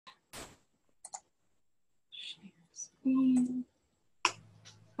All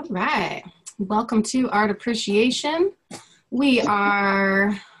right, welcome to Art Appreciation. We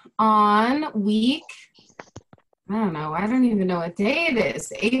are on week, I don't even know what day it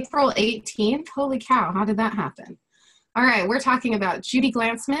is, April 18th. Holy cow, how did that happen? All right, we're talking about Judy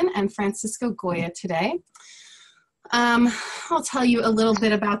Glantzman and Francisco Goya today. I'll tell you a little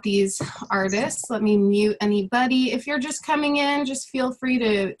bit about these artists. Let me mute anybody. If you're just coming in, just feel free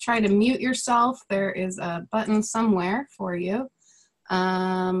to try to mute yourself. There is a button somewhere for you.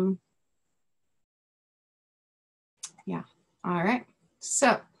 Yeah, all right.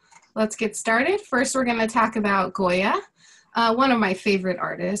 So let's get started. First, we're going to talk about Goya, one of my favorite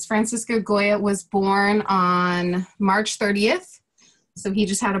artists. Francisco Goya was born on March 30th. So he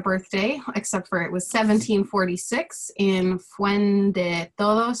just had a birthday, except for it was 1746 in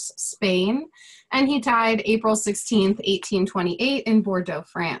Fuengirola, Spain. And he died April 16th, 1828 in Bordeaux,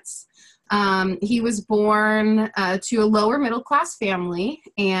 France. He was born to a lower middle class family,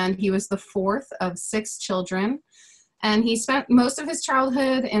 and he was the fourth of 6 children. And he spent most of his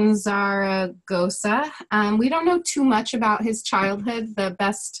childhood in Zaragoza. We don't know too much about his childhood. The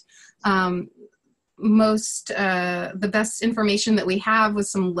best information that we have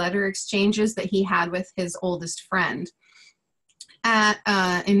was some letter exchanges that he had with his oldest friend. In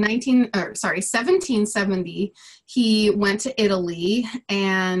 1770, he went to Italy,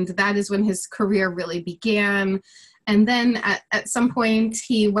 and that is when his career really began. And then at some point,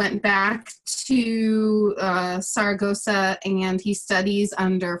 he went back to Zaragoza, and he studies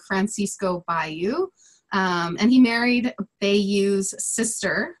under Francisco Bayeu. And he married Bayeu's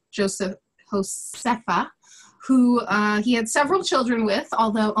sister, Josefa, who he had several children with,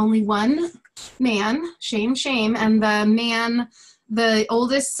 although only one man, shame, and the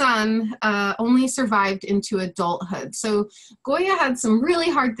oldest son, only survived into adulthood. So Goya had some really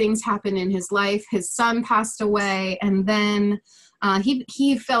hard things happen in his life. His son passed away, and then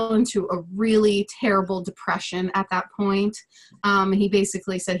he fell into a really terrible depression at that point. He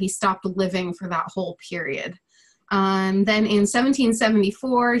basically said he stopped living for that whole period. Then in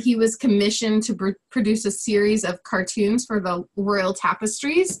 1774, he was commissioned to produce a series of cartoons for the royal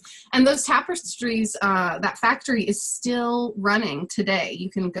tapestries. And those tapestries, that factory is still running today. You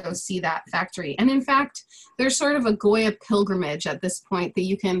can go see that factory. And in fact, there's sort of a Goya pilgrimage at this point that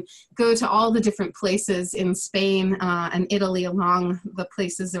you can go to all the different places in Spain and Italy along the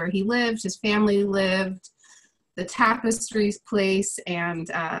places where he lived, his family lived, the tapestries place, and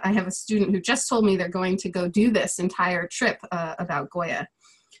I have a student who just told me they're going to go do this entire trip about Goya.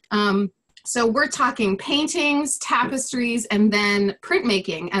 So we're talking paintings, tapestries, and then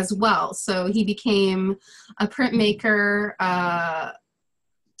printmaking as well. So he became a printmaker,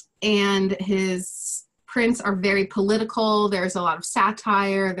 and his prints are very political. There's a lot of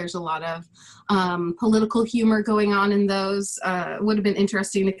satire. There's a lot of political humor going on in those. It would have been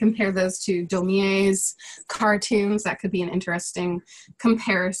interesting to compare those to Daumier's cartoons. That could be an interesting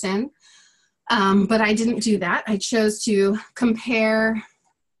comparison. But I didn't do that. I chose to compare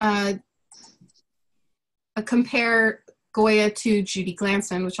Goya to Judy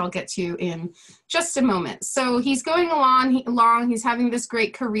Glantzman, which I'll get to in just a moment. So he's going along, he's having this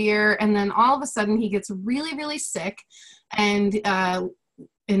great career, and then all of a sudden he gets really, really sick, and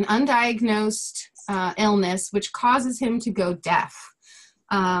an undiagnosed illness, which causes him to go deaf.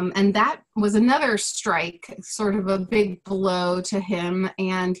 And that was another strike, sort of a big blow to him,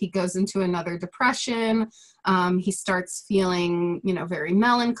 and he goes into another depression. He starts feeling, very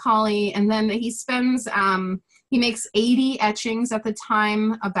melancholy, and then he spends... he makes 80 etchings at the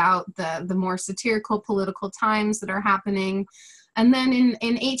time about the more satirical political times that are happening. And then in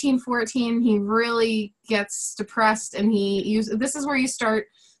 1814, he really gets depressed, and this is where you start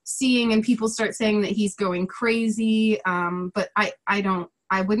seeing and people start saying that he's going crazy. But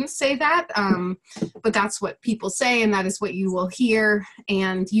I wouldn't say that, but that's what people say, and that is what you will hear,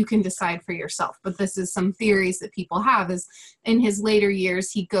 and you can decide for yourself. But this is some theories that people have, is in his later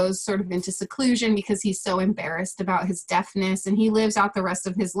years, he goes sort of into seclusion because he's so embarrassed about his deafness, and he lives out the rest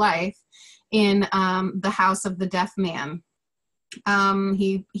of his life in the house of the deaf man.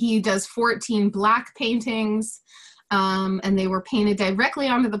 He does 14 black paintings, and they were painted directly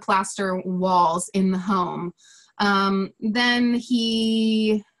onto the plaster walls in the home. Then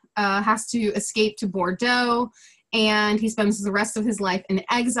he has to escape to Bordeaux, and he spends the rest of his life in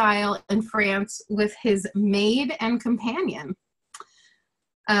exile in France with his maid and companion,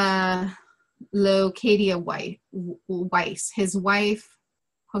 Locadia Weiss. His wife,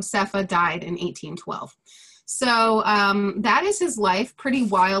 Josefa, died in 1812. So that is his life, pretty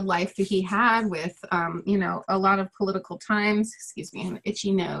wild life that he had with, a lot of political times. Excuse me, an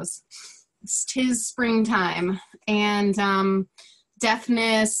itchy nose. it's 'tis springtime, and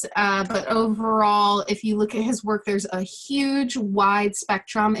deafness, but overall, if you look at his work, there's a huge wide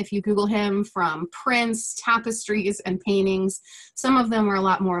spectrum. If you Google him, from prints, tapestries, and paintings, some of them are a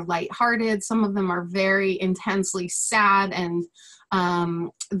lot more lighthearted, some of them are very intensely sad, and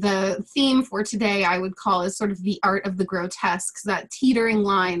the theme for today I would call is sort of the art of the grotesque, that teetering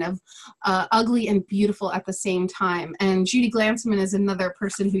line of ugly and beautiful at the same time. And Judy Glantzman is another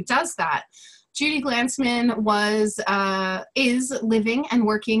person who does that. Judy Glantzman is living and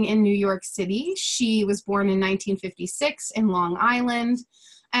working in New York City. She was born in 1956 in Long Island,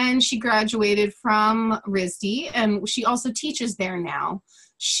 and she graduated from RISD, and she also teaches there now.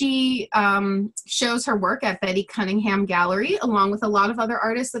 She shows her work at Betty Cunningham Gallery, along with a lot of other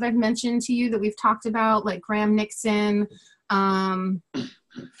artists that I've mentioned to you that we've talked about, like Graham Nixon, and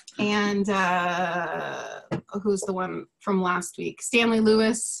who's the one from last week? Stanley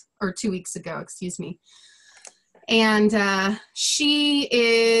Lewis, or 2 weeks ago, excuse me. And she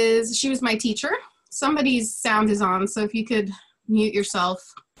was my teacher. Somebody's sound is on, so if you could mute yourself.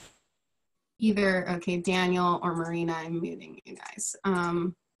 Either, okay, Daniel or Marina, I'm muting you guys. I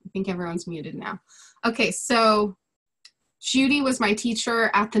think everyone's muted now. Okay, so Judy was my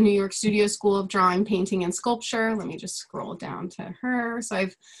teacher at the New York Studio School of Drawing, Painting, and Sculpture. Let me just scroll down to her. So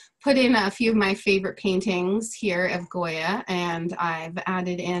I've put in a few of my favorite paintings here of Goya, and I've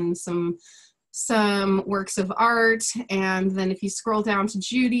added in some works of art. And then if you scroll down to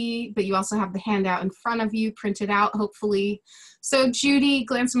Judy, but you also have the handout in front of you, printed out, hopefully. So Judy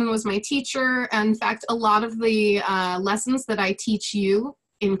Glantzman was my teacher. And in fact, a lot of the lessons that I teach you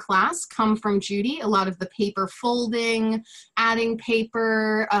in class come from Judy. A lot of the paper folding, adding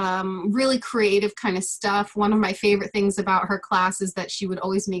paper, really creative kind of stuff. One of my favorite things about her class is that she would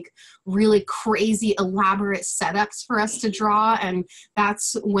always make really crazy, elaborate setups for us to draw. And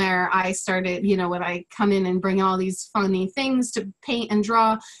that's where I started, you know, when I come in and bring all these funny things to paint and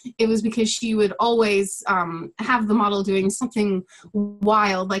draw, it was because she would always have the model doing something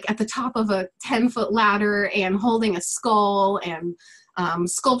wild, like at the top of a 10-foot ladder and holding a skull, and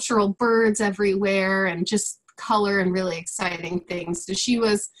sculptural birds everywhere, and just color and really exciting things. So she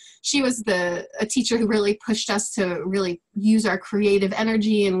was a teacher who really pushed us to really use our creative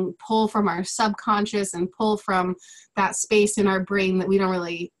energy and pull from our subconscious and pull from that space in our brain that we don't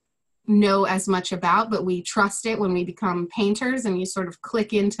really know as much about, but we trust it when we become painters, and you sort of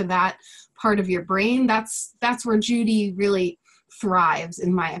click into that part of your brain. That's where Judy really thrives,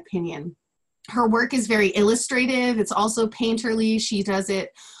 in my opinion. Her work is very illustrative. It's also painterly. She does it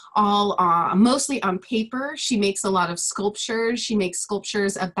all mostly on paper. She makes a lot of sculptures. She makes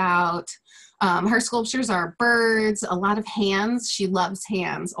sculptures about, her sculptures are birds, a lot of hands. She loves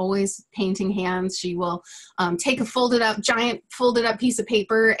hands, always painting hands. She will take a giant folded up piece of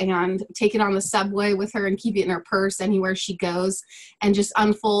paper and take it on the subway with her and keep it in her purse anywhere she goes, and just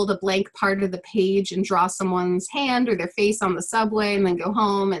unfold a blank part of the page and draw someone's hand or their face on the subway, and then go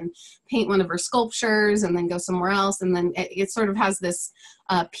home and paint one of her sculptures, and then go somewhere else. And then it sort of has this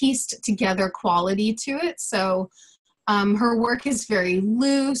pieced together quality to it. So her work is very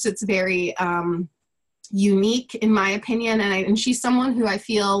loose. It's very unique, in my opinion. And she's someone who I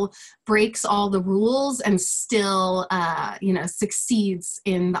feel breaks all the rules and still, succeeds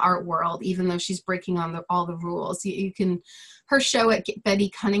in the art world, even though she's breaking all the rules. You can, her show at Betty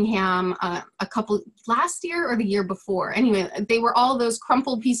Cunningham last year or the year before. Anyway, they were all those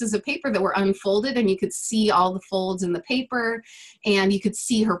crumpled pieces of paper that were unfolded, and you could see all the folds in the paper, and you could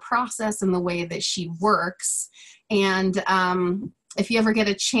see her process and the way that she works. And if you ever get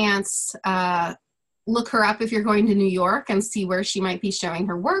a chance, look her up if you're going to New York and see where she might be showing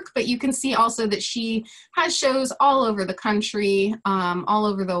her work. But you can see also that she has shows all over the country, all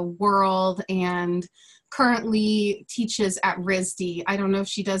over the world, and currently teaches at RISD. I don't know if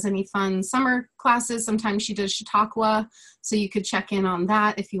she does any fun summer classes. Sometimes she does Chautauqua, so you could check in on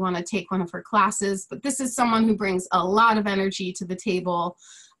that if you want to take one of her classes. But this is someone who brings a lot of energy to the table.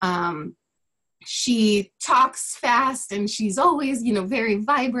 She talks fast, and she's always, very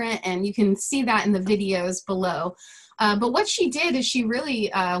vibrant, and you can see that in the videos below. But what she did is she really,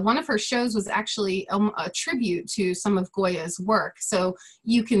 one of her shows was actually a tribute to some of Goya's work. So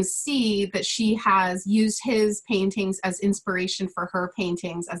you can see that she has used his paintings as inspiration for her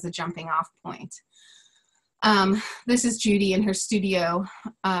paintings as a jumping off point. This is Judy in her studio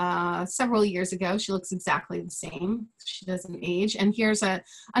several years ago. She looks exactly the same. She doesn't age. And here's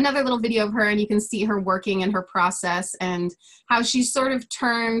another little video of her, and you can see her working in her process and how she's sort of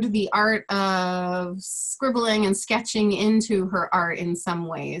turned the art of scribbling and sketching into her art in some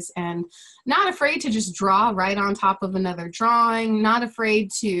ways, and not afraid to just draw right on top of another drawing, not afraid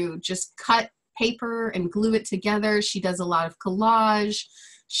to just cut paper and glue it together. She does a lot of collage.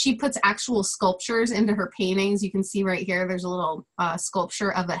 She puts actual sculptures into her paintings. You can see right here, there's a little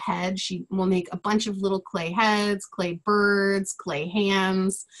sculpture of a head. She will make a bunch of little clay heads, clay birds, clay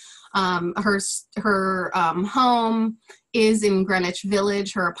hands. Her home is in Greenwich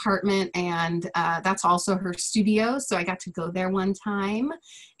Village, her apartment, and that's also her studio. So I got to go there one time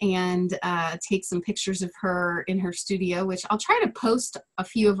and take some pictures of her in her studio, which I'll try to post a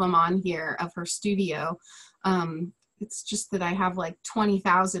few of them on here of her studio. It's just that I have like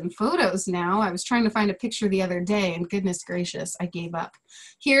 20,000 photos now. I was trying to find a picture the other day, and goodness gracious, I gave up.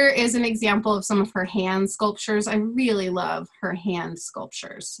 Here is an example of some of her hand sculptures. I really love her hand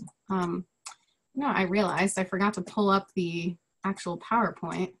sculptures. I realized I forgot to pull up the actual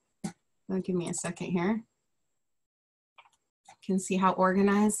PowerPoint. Give me a second here. You can see how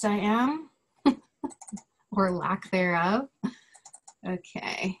organized I am, or lack thereof.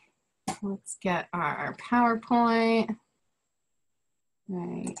 Okay. Let's get our PowerPoint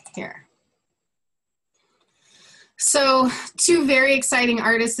right here. So, two very exciting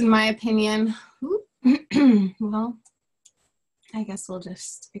artists in my opinion. Well, I guess we'll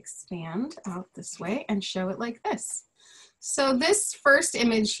just expand out this way and show it like this. So this first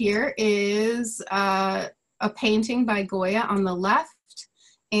image here is a painting by Goya on the left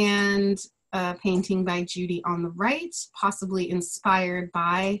and a painting by Judy on the right, possibly inspired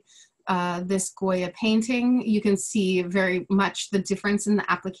by this Goya painting. You can see very much the difference in the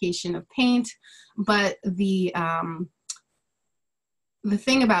application of paint, but the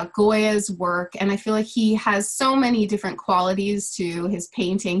thing about Goya's work, and I feel like he has so many different qualities to his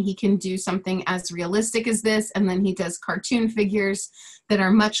painting. He can do something as realistic as this, and then he does cartoon figures that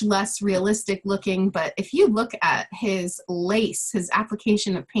are much less realistic looking. But if you look at his lace, his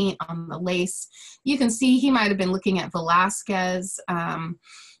application of paint on the lace, you can see he might have been looking at Velázquez,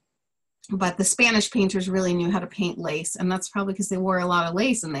 but the Spanish painters really knew how to paint lace, and that's probably because they wore a lot of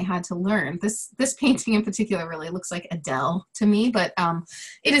lace and they had to learn. This painting in particular really looks like Adele to me, but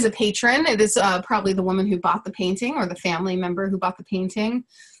it is a patron. It is probably the woman who bought the painting or the family member who bought the painting,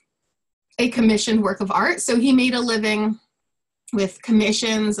 a commissioned work of art. So he made a living with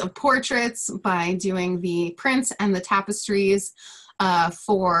commissions of portraits by doing the prints and the tapestries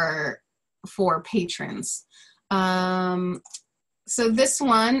for patrons. So this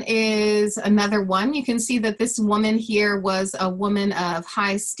one is another one. You can see that this woman here was a woman of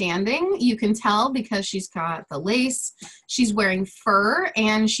high standing. You can tell because she's got the lace, she's wearing fur,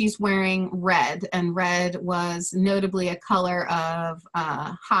 and she's wearing red. And red was notably a color of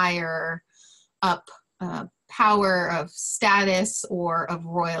higher up power, of status, or of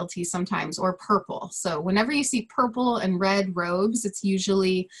royalty sometimes, or purple. So whenever you see purple and red robes, it's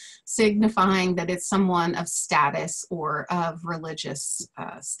usually signifying that it's someone of status or of religious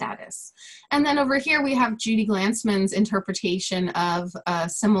status. And then over here we have Judy Glantzman's interpretation of a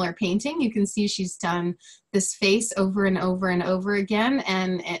similar painting. You can see she's done this face over and over and over again,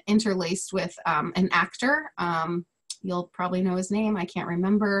 and interlaced with an actor. You'll probably know his name, I can't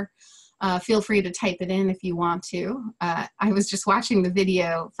remember. Feel free to type it in if you want to. I was just watching the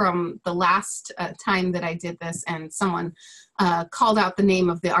video from the last time that I did this, and someone called out the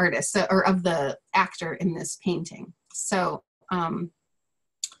name of the artist or of the actor in this painting. So,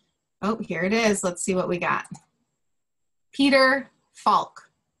 oh, here it is. Let's see what we got. Peter Falk,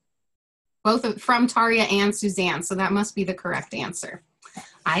 both from Tarja and Suzanne. So that must be the correct answer.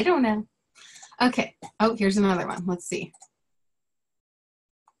 I don't know. Okay. Oh, here's another one. Let's see.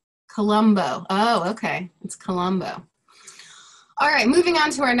 Colombo. Oh, okay. It's Colombo. All right, moving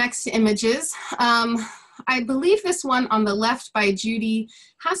on to our next images. I believe this one on the left by Judy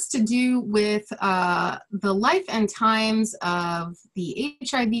has to do with the life and times of the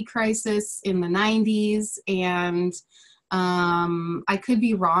HIV crisis in the 90s, and I could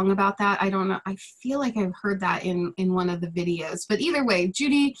be wrong about that. I don't know. I feel like I've heard that in one of the videos. But either way,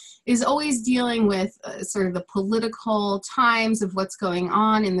 Judy is always dealing with sort of the political times of what's going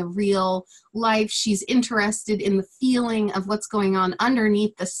on in the real life. She's interested in the feeling of what's going on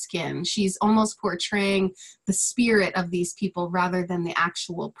underneath the skin. She's almost portraying the spirit of these people rather than the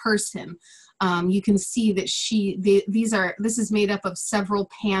actual person. You can see that this is made up of several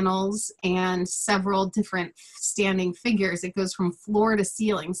panels and several different standing figures. It goes from floor to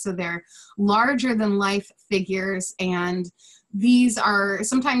ceiling, so they're larger than life figures, and these are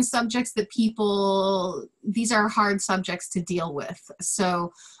sometimes subjects that these are hard subjects to deal with.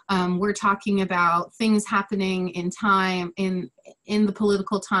 So we're talking about things happening in time, in the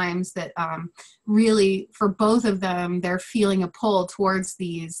political times that really, for both of them, they're feeling a pull towards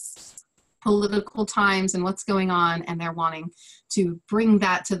these political times and what's going on, and they're wanting to bring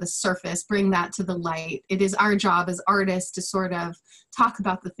that to the surface, bring that to the light. It is our job as artists to sort of talk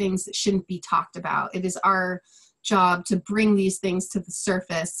about the things that shouldn't be talked about. It is our job to bring these things to the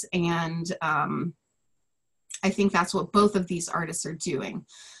surface, and I think that's what both of these artists are doing.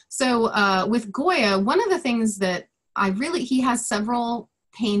 So with Goya, one of the things that he has several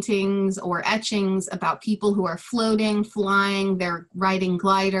paintings or etchings about people who are floating, flying, they're riding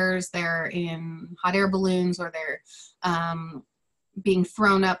gliders, they're in hot air balloons, or they're being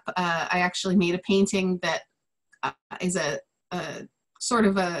thrown up. I actually made a painting that is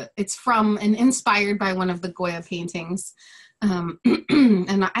it's from and inspired by one of the Goya paintings. And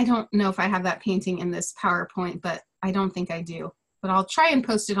I don't know if I have that painting in this PowerPoint, but I don't think I do. But I'll try and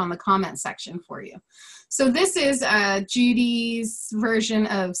post it on the comment section for you. So this is Judy's version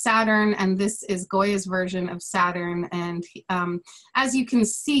of Saturn, and this is Goya's version of Saturn. And as you can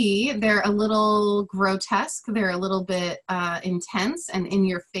see, they're a little grotesque. They're a little bit intense and in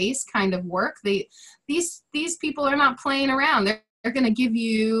your face kind of work. These people are not playing around. They're going to give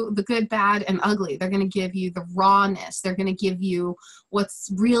you the good, bad, and ugly. They're going to give you the rawness. They're going to give you what's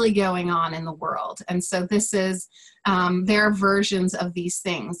really going on in the world. And so this is their versions of these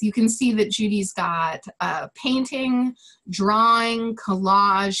things. You can see that Judy's got painting, drawing,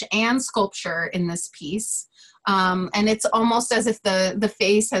 collage, and sculpture in this piece. And it's almost as if the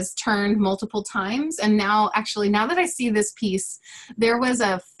face has turned multiple times. And now that I see this piece, there was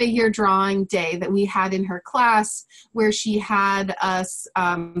a figure drawing day that we had in her class where she had us,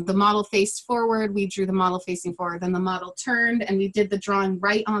 the model faced forward, we drew the model facing forward, then the model turned, and we did the drawing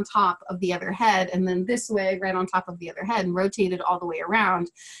right on top of the other head, and then this way, right on top of the other head, and rotated all the way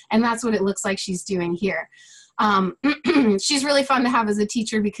around. And that's what it looks like she's doing here. She's really fun to have as a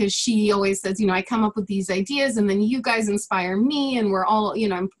teacher because she always says, I come up with these ideas and then you guys inspire me, and we're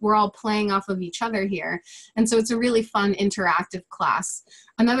all playing off of each other here. And so it's a really fun interactive class.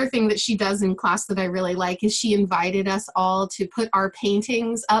 Another thing that she does in class that I really like is she invited us all to put our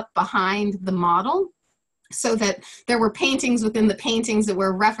paintings up behind the model, so that there were paintings within the paintings that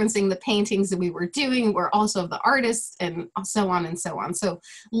were referencing the paintings that we were doing, were also the artists, and so on and so on. So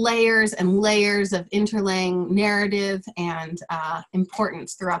layers and layers of interlaying narrative and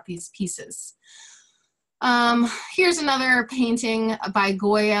importance throughout these pieces. Here's another painting by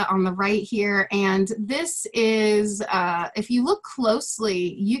Goya on the right here, and this is, if you look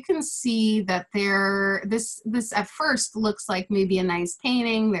closely, you can see that this at first looks like maybe a nice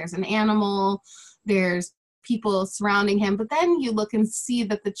painting. There's an animal, there's people surrounding him, but then you look and see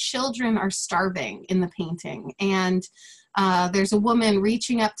that the children are starving in the painting, and there's a woman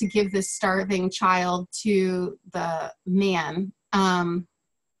reaching up to give this starving child to the man. I'm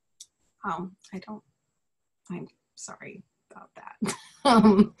sorry about that.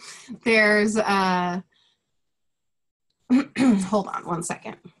 There's hold on one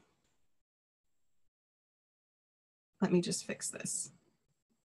second. Let me just fix this.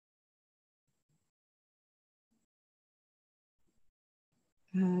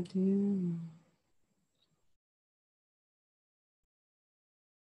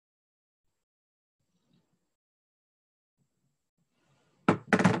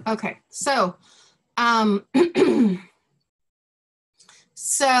 Okay, so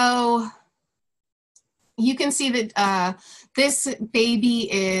so you can see that this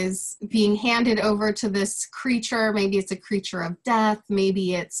baby is being handed over to this creature. Maybe it's a creature of death.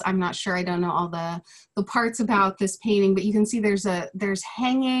 Maybe it's, I'm not sure. I don't know all the parts about this painting, but you can see there's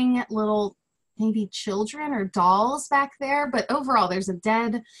hanging little maybe children or dolls back there. But overall, there's a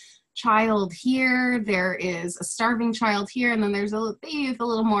dead child here. There is a starving child here. And then there's a baby with a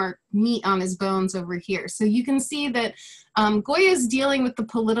little more meat on his bones over here. So you can see that Goya is dealing with the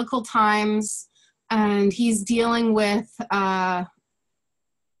political times, and he's dealing with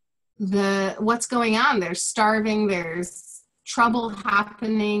what's going on. There's starving, there's trouble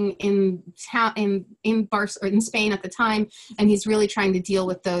happening in Spain at the time, and he's really trying to deal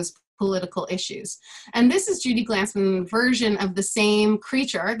with those political issues. And this is Judy Glantzman's version of the same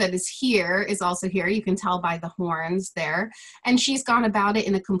creature that is here, is also here. You can tell by the horns there. And she's gone about it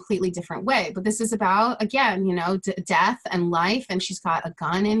in a completely different way. But this is about, again, you know, death and life. And she's got a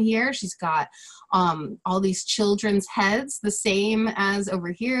gun in here. She's got all these children's heads, the same as over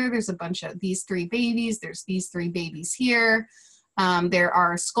here. There's a bunch of these 3 babies. There's these 3 babies here. There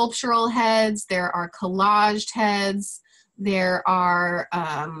are sculptural heads. There are collaged heads. There are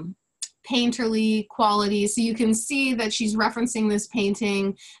painterly qualities. So you can see that she's referencing this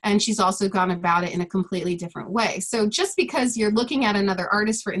painting, and she's also gone about it in a completely different way. So just because you're looking at another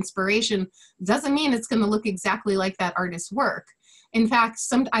artist for inspiration doesn't mean it's going to look exactly like that artist's work. In fact,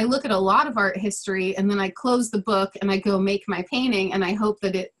 I look at a lot of art history, and then I close the book and I go make my painting, and I hope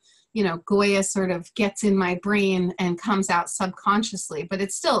that it, you know, Goya sort of gets in my brain and comes out subconsciously. But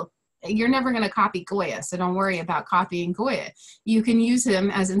it's still, you're never going to copy Goya, so don't worry about copying Goya. You can use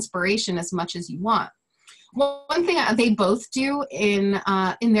him as inspiration as much as you want. Well, one thing they both do in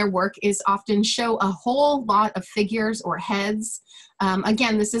their work is often show a whole lot of figures or heads.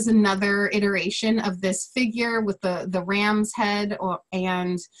 Again, this is another iteration of this figure with the ram's head,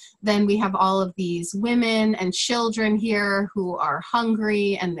 and then we have all of these women and children here who are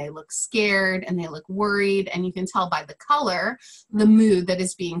hungry, and they look scared and they look worried, and you can tell by the color the mood that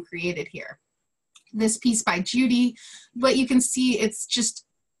is being created here. This piece by Judy, but you can see it's just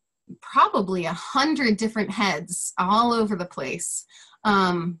probably 100 different heads all over the place.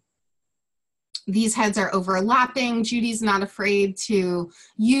 These heads are overlapping. Judy's not afraid to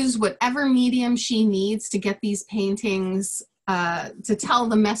use whatever medium she needs to get these paintings to tell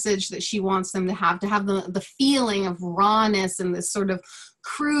the message that she wants them to have the feeling of rawness and this sort of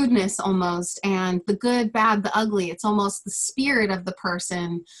crudeness almost, and the good, bad, the ugly. It's almost the spirit of the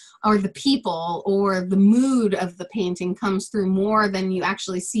person or the people or the mood of the painting comes through more than you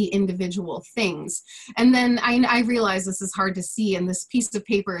actually see individual things. And then I realize this is hard to see, and this piece of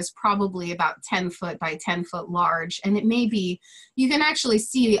paper is probably about 10 foot by 10 foot large, and it may be, you can actually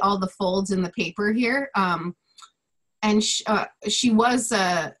see all the folds in the paper here. And she was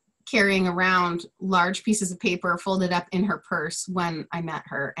carrying around large pieces of paper folded up in her purse when I met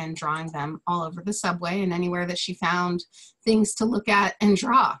her, and drawing them all over the subway and anywhere that she found things to look at and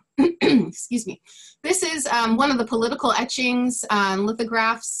draw. Excuse me. This is one of the political etchings,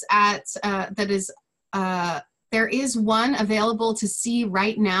 lithographs at there is one available to see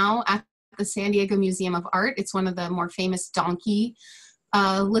right now at the San Diego Museum of Art. It's one of the more famous donkey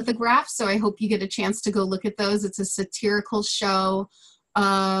lithographs, so I hope you get a chance to go look at those. It's a satirical show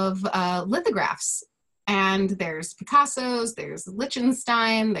of lithographs, and there's Picasso's, there's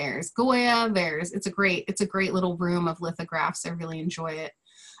Lichtenstein, there's Goya, it's a great little room of lithographs. I really enjoy it.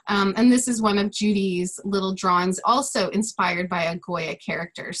 And this is one of Judy's little drawings, also inspired by a Goya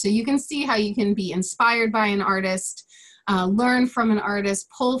character. So you can see how you can be inspired by an artist, learn from an artist,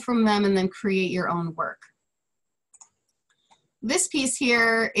 pull from them, and then create your own work. This piece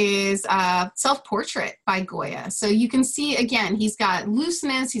here is a self-portrait by Goya. So you can see, again, he's got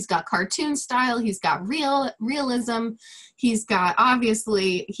looseness, he's got cartoon style, he's got realism, he's got,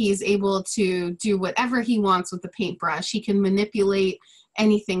 obviously, he's able to do whatever he wants with the paintbrush. He can manipulate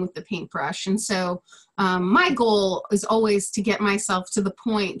anything with the paintbrush. And so my goal is always to get myself to the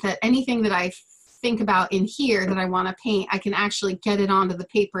point that anything that I think about in here that I want to paint, I can actually get it onto the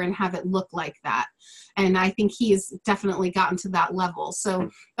paper and have it look like that. And I think he has definitely gotten to that level. So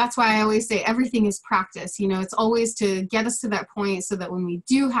that's why I always say everything is practice. You know, it's always to get us to that point so that when we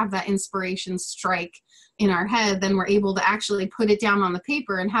do have that inspiration strike in our head, then we're able to actually put it down on the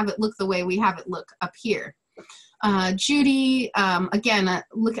paper and have it look the way we have it look up here. Judy, again,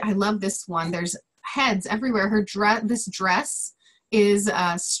 look, I love this one. There's heads everywhere. This dress is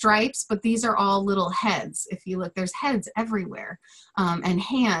stripes, but these are all little heads. If you look, there's heads everywhere, and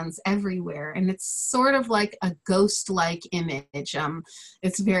hands everywhere, and it's sort of like a ghost-like image.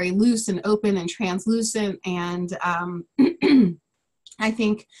 It's very loose and open and translucent, and I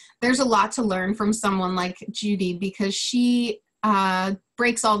think there's a lot to learn from someone like Judy, because she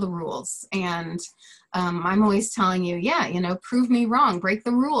breaks all the rules. And I'm always telling you, yeah, you know, prove me wrong, break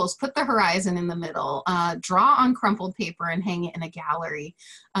the rules, put the horizon in the middle, draw on crumpled paper and hang it in a gallery,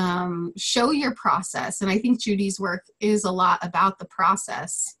 show your process. And I think Judy's work is a lot about the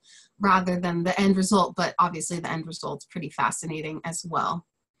process rather than the end result, but obviously the end result's pretty fascinating as well.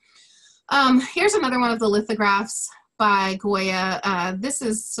 Here's another one of the lithographs by Goya. This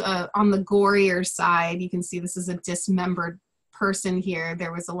is on the gorier side. You can see this is a dismembered person here.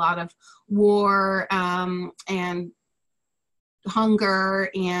 There was a lot of war and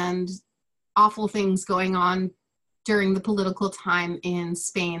hunger and awful things going on during the political time in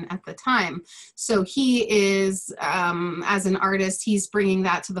Spain at the time. So he is, as an artist, he's bringing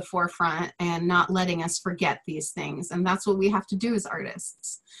that to the forefront and not letting us forget these things. And that's what we have to do as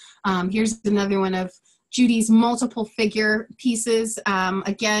artists. Here's another one of Judy's multiple figure pieces.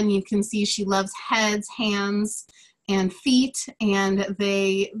 Again, you can see she loves heads, hands, and feet. And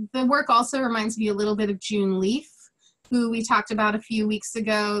the work also reminds me a little bit of June Leaf, who we talked about a few weeks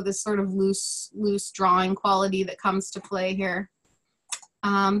ago, this sort of loose drawing quality that comes to play here.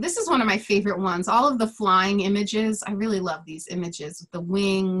 This is one of my favorite ones. All of the flying images, I really love these images with the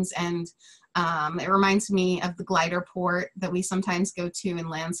wings, and it reminds me of the glider port that we sometimes go to in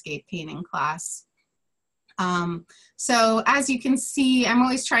landscape painting class. So as you can see, I'm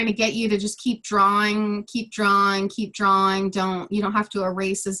always trying to get you to just keep drawing, keep drawing, keep drawing. You don't have to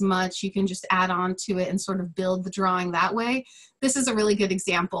erase as much. You can just add on to it and sort of build the drawing that way. This is a really good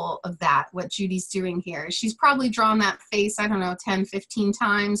example of that, what Judy's doing here. She's probably drawn that face, I don't know, 10, 15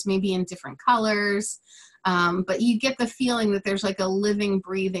 times, maybe in different colors. But you get the feeling that there's like a living,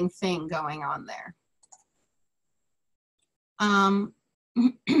 breathing thing going on there.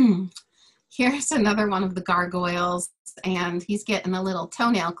 Here's another one of the gargoyles, and he's getting a little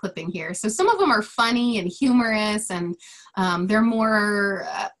toenail clipping here. So some of them are funny and humorous, and they're more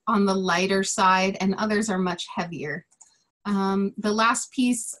on the lighter side, and others are much heavier. The last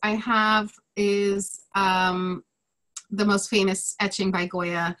piece I have is the most famous etching by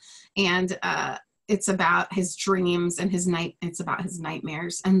Goya, and it's about his dreams and it's about his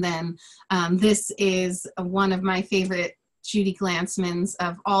nightmares. And then this is one of my favorite Judy Glantzman's,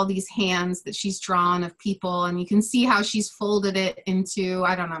 of all these hands that she's drawn of people, and you can see how she's folded it into,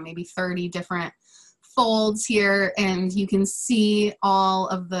 I don't know, maybe 30 different folds here, and you can see all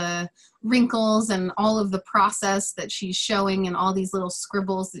of the wrinkles and all of the process that she's showing and all these little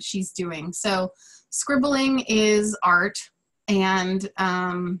scribbles that she's doing. So scribbling is art, and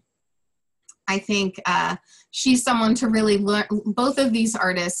I think she's someone to really learn. Both of these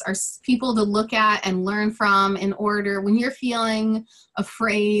artists are people to look at and learn from in order when you're feeling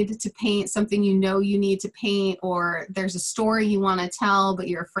afraid to paint something you know you need to paint, or there's a story you want to tell but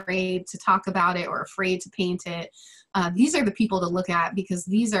you're afraid to talk about it or afraid to paint it. These are the people to look at, because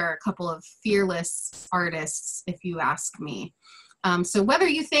these are a couple of fearless artists, if you ask me. So whether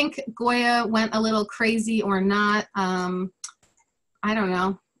you think Goya went a little crazy or not, I don't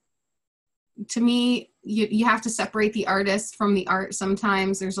know. To me, you have to separate the artist from the art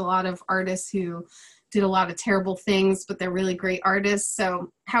sometimes. There's a lot of artists who did a lot of terrible things, but they're really great artists.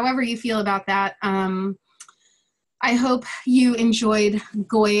 So however you feel about that, I hope you enjoyed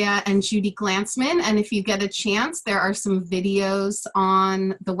Goya and Judy Glantzman. And if you get a chance, there are some videos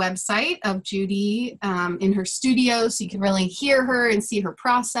on the website of Judy in her studio, so you can really hear her and see her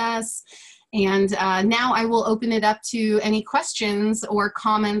process. And now I will open it up to any questions or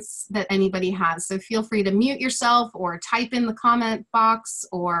comments that anybody has. So feel free to mute yourself or type in the comment box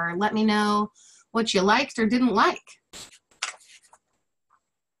or let me know what you liked or didn't like.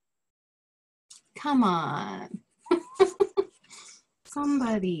 Come on.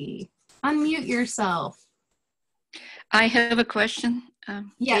 Somebody, unmute yourself. I have a question,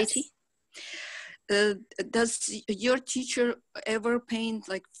 Yes. Katie. Does your teacher ever paint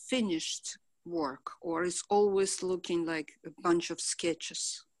like finished work, or is always looking like a bunch of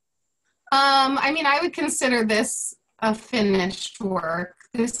sketches? I mean, I would consider this a finished work.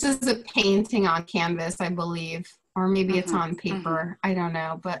 This is a painting on canvas, I believe, or maybe it's on paper. I don't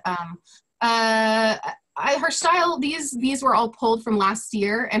know, but her style, these were all pulled from last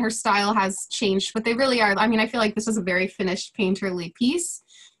year, and her style has changed, but they really are. I mean, I feel like this is a very finished painterly piece,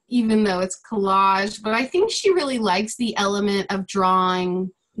 even though it's collage, but I think she really likes the element of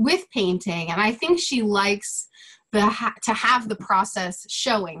drawing with painting, and I think she likes to have the process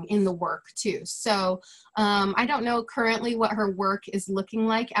showing in the work too. So I don't know currently what her work is looking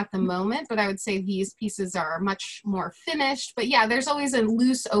like at the moment, but I would say these pieces are much more finished. But yeah, there's always a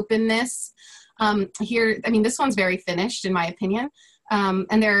loose openness here. I mean, this one's very finished in my opinion.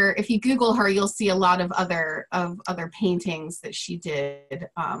 And there, if you Google her, you'll see a lot of other paintings that she did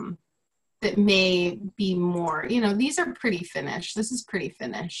that may be more, you know, these are pretty finished. This is pretty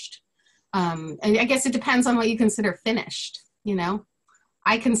finished. And I guess it depends on what you consider finished, you know.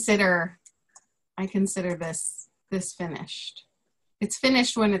 I consider this finished. It's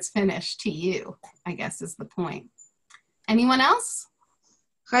finished when it's finished to you, I guess is the point. Anyone else?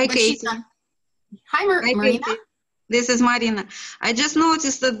 Hi, Katie. Hi, Marina. Katie. This is Marina. I just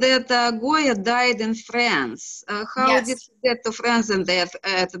noticed that Goya died in France. How did he get to France at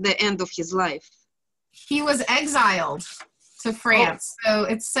the end of his life? He was exiled to France. So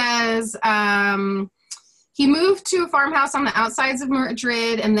it says He moved to a farmhouse on the outsides of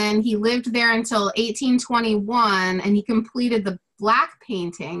Madrid, and then he lived there until 1821, and he completed the black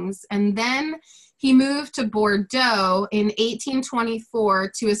paintings. And then he moved to Bordeaux in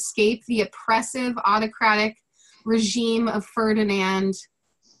 1824 to escape the oppressive autocratic regime of Ferdinand.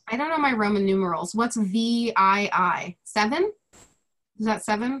 I don't know my Roman numerals. What's VII? 7? Is that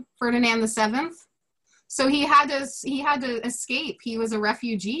 7? Ferdinand the Seventh? So he had to escape. He was a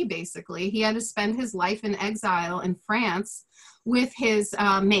refugee, basically. He had to spend his life in exile in France with his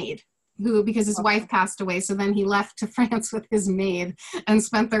maid, because his wife passed away. So then he left to France with his maid and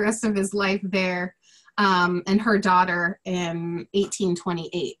spent the rest of his life there, and her daughter in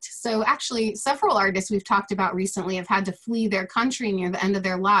 1828. So actually, several artists we've talked about recently have had to flee their country near the end of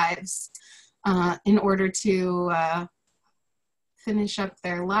their lives in order to finish up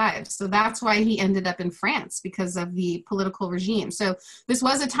their lives. So that's why he ended up in France, because of the political regime. So this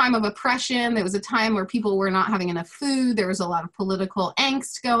was a time of oppression. There was a time where people were not having enough food. There was a lot of political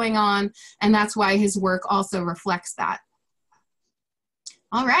angst going on, and that's why his work also reflects that.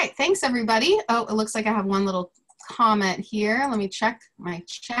 All right, thanks everybody. Oh, it looks like I have one little comment here. Let me check my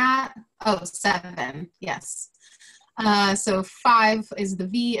chat. Oh, 7, yes. So 5 is the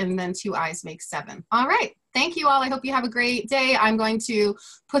V, and then 2 I's make 7. All right. Thank you all. I hope you have a great day. I'm going to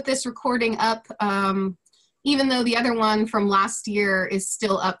put this recording up, even though the other one from last year is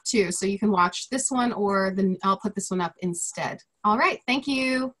still up too. So you can watch this one, or I'll put this one up instead. All right. Thank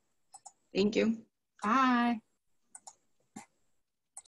you. Thank you. Bye.